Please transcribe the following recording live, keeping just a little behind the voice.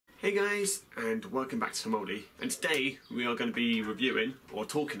Hey guys, and welcome back to TomOldy. And today we are going to be reviewing, or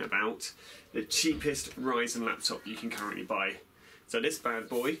talking about, the cheapest Ryzen laptop you can currently buy. So this bad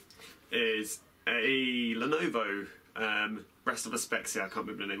boy is a Lenovo, rest of the specs here, I can't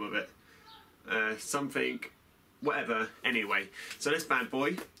remember the name of it. Whatever, anyway. So this bad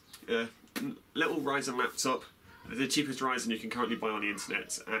boy, little Ryzen laptop, the cheapest Ryzen you can currently buy on the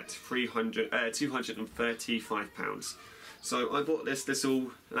internet at £235. So I bought this little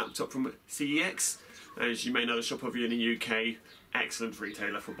laptop from CEX. As you may know, the shop over here in the UK, excellent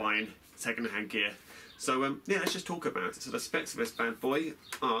retailer for buying second-hand gear. So yeah, let's just talk about it. So the specs of this bad boy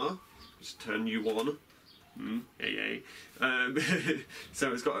are, just turn you on.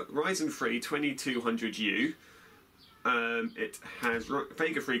 So it's got a Ryzen 3 2200U. It has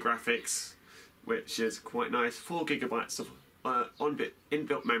Vega free graphics, which is quite nice. 4 GB of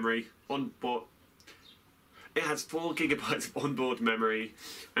inbuilt memory on board. It has 4 GB of onboard memory,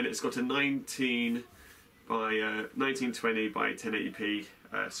 and it's got a 1920 by 1080p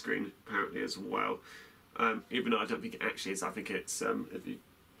screen apparently as well. Even though I don't think it actually is. I think it's if you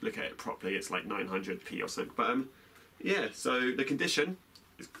look at it properly, it's like 900p or something. But yeah. So the condition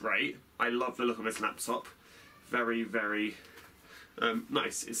is great. I love the look of this laptop. Very, very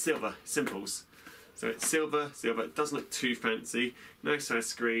nice. It's silver, simples. So it's silver. It doesn't look too fancy. Nice size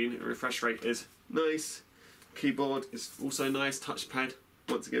screen. The refresh rate is nice. Keyboard is also nice. Touchpad,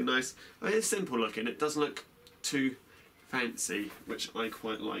 once again, nice. It's simple looking. It doesn't look too fancy, which I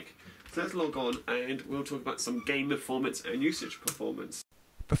quite like. So let's log on and we'll talk about some game performance and usage performance.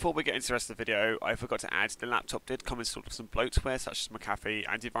 Before we get into the rest of the video, I forgot to add the laptop did come installed with some bloatware such as McAfee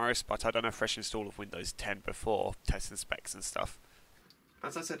antivirus, but I done a fresh install of Windows 10 before testing specs and stuff.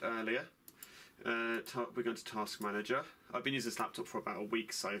 As I said earlier, we're going to Task Manager. I've been using this laptop for about a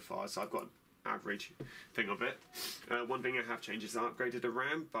week so far, so I've got an average thing of it. One thing I have changed is I upgraded the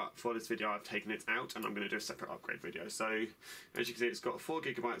RAM, but for this video I've taken it out and I'm going to do a separate upgrade video. So as you can see, it's got 4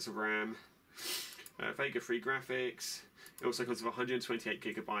 GB of RAM, Vega free graphics. It also comes with 128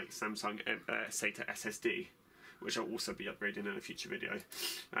 GB Samsung SATA SSD, which I'll also be upgrading in a future video.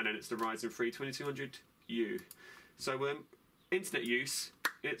 And then it's the Ryzen 3 2200U. So internet use,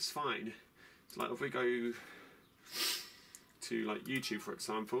 it's fine. So like if we go to like YouTube, for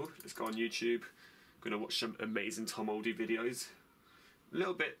example, let's go on YouTube. I'm going to watch some amazing TomOldy videos. A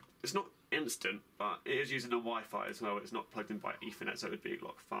little bit, it's not instant, but it is using a Wi-Fi as well. It's not plugged in by Ethernet, so it would be a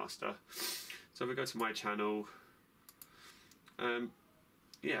lot faster. So if we go to my channel,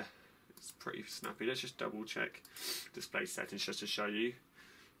 yeah, it's pretty snappy. Let's just double check display settings just to show you,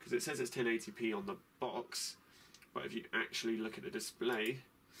 because it says it's 1080p on the box, but if you actually look at the display,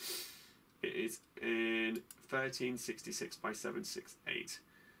 it is in 1366 by 768,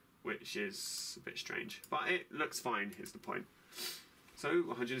 which is a bit strange, but it looks fine, is the point. So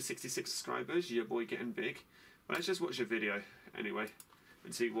 166 subscribers, your boy getting big. Well, let's just watch a video anyway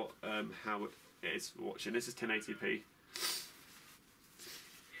and see what how it is watching. This is 1080p.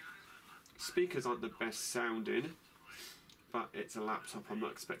 Speakers aren't the best sounding, but it's a laptop. I'm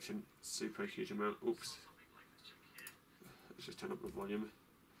not expecting super huge amount. Oops. Let's just turn up the volume.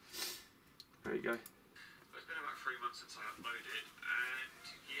 There you go. It's been about 3 months since I uploaded, and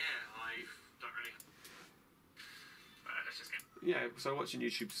yeah, I don't really. Let's just get. Yeah, so watching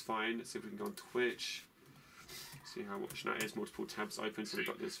YouTube's fine. Let's see if we can go on Twitch. See how watching that is. Multiple tabs open, so we've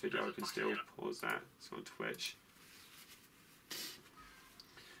got this video open still. Pause that. Let's go on Twitch.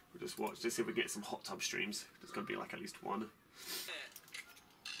 We'll just watch. Let's see if we get some hot tub streams. There's going to be like at least one.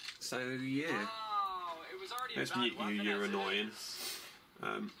 So yeah. Let's mute you. You're annoying.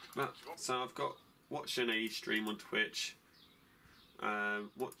 So I've got watching a stream on Twitch,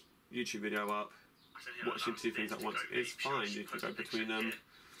 watch YouTube video up, watching 2 things at once is fine. You can go between them.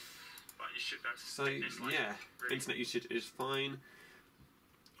 So yeah, internet usage is fine.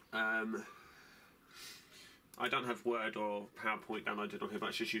 I don't have Word or PowerPoint downloaded on here, but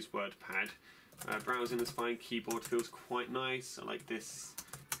I just use WordPad. Browsing is fine. Keyboard feels quite nice. I like this.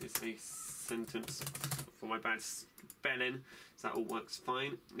 It's a sentence for my bad spelling, so that all works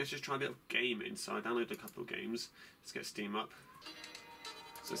fine. Let's just try a bit of gaming. So I downloaded a couple of games. Let's get Steam up.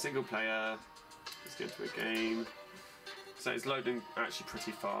 So single player. Let's get into a game. So it's loading actually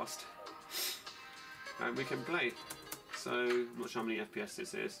pretty fast, and we can play. So I'm not sure how many FPS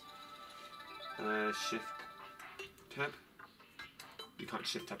this is. Shift tab. You can't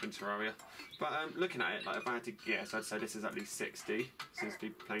shift tab in Terraria. But looking at it, like if I had to guess, I'd say this is at least 60. Seems to be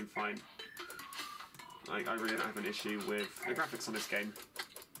playing fine. Like, I really don't have an issue with the graphics on this game.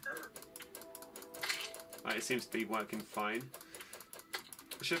 Like, it seems to be working fine.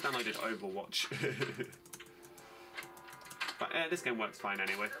 I should have downloaded Overwatch. But this game works fine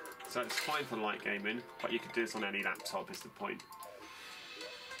anyway. So it's fine for light gaming, but you could do this on any laptop is the point.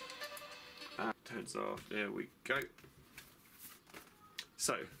 Turns off, there we go.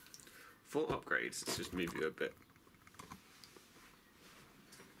 So, for upgrades, let's just move you a bit.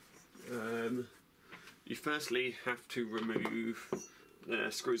 You firstly have to remove the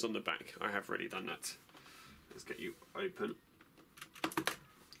screws on the back. I have already done that. Let's get you open.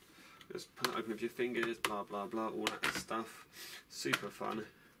 Just pull it open with your fingers, blah blah blah, all that stuff. Super fun.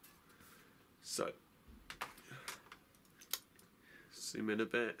 So, zoom in a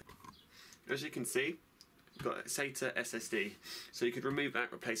bit. As you can see, you've got a SATA SSD. So you could remove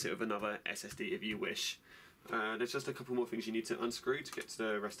that, replace it with another SSD if you wish. There's just a couple more things you need to unscrew to get to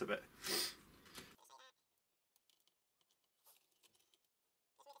the rest of it.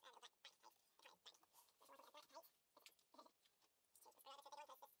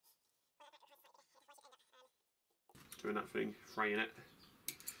 Doing that thing, fraying it.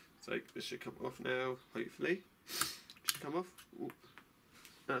 So this should come off now, hopefully. Should come off. Ooh.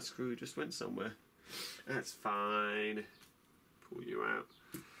 That screw just went somewhere. That's fine. Pull you out.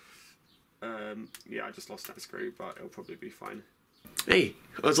 Yeah, I just lost that screw, but it'll probably be fine. Hey,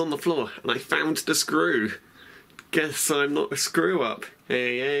 I was on the floor and I found the screw. Guess I'm not a screw up.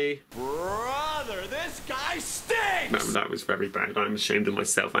 Hey, hey. Brother, this guy stinks! No, that was very bad. I'm ashamed of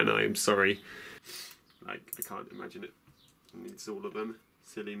myself and I am sorry. Like, I can't imagine it. It needs all of them.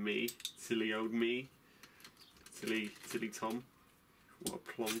 Silly me. Silly old me. Silly Tom. What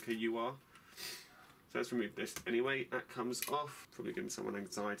a plonker you are. So let's remove this. Anyway, that comes off. Probably giving someone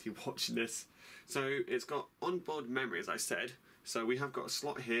anxiety watching this. So it's got onboard memory, as I said. So we have got a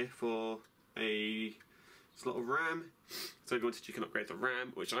slot here for a slot of RAM. So if you wanted, you can upgrade the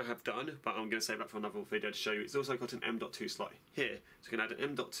RAM, which I have done, but I'm going to save that for another video to show you. It's also got an M.2 slot here. So you can add an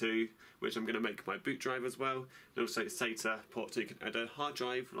M.2, which I'm going to make my boot drive as well. And also a SATA port, so you can add a hard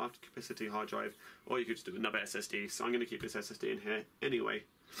drive, large capacity hard drive, or you could just do another SSD. So I'm going to keep this SSD in here anyway.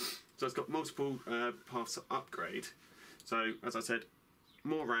 So it's got multiple paths to upgrade. So as I said,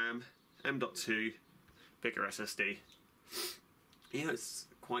 more RAM, M.2, bigger SSD. Yeah, it's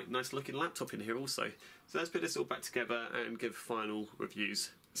quite a nice looking laptop in here also. So let's put this all back together and give final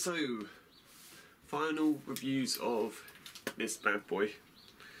reviews. So, final reviews of this bad boy.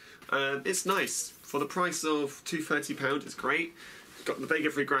 It's nice. For the price of £230, it's great. Got the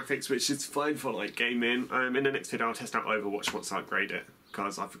Vega 3 graphics, which is fine for like gaming. In the next video I'll test out Overwatch once I upgrade it,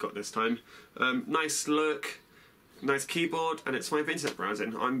 because I forgot this time. Nice look, nice keyboard, and it's fine for internet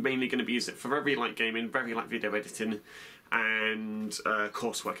browsing. I'm mainly going to be using it for very light gaming, very light video editing, and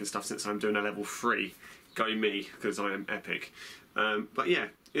coursework and stuff, since I'm doing a level 3. Go me, because I am epic. But yeah,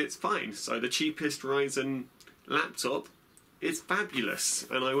 it's fine. So the cheapest Ryzen laptop is fabulous,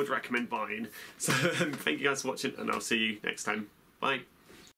 and I would recommend buying. So thank you guys for watching, and I'll see you next time. Bye.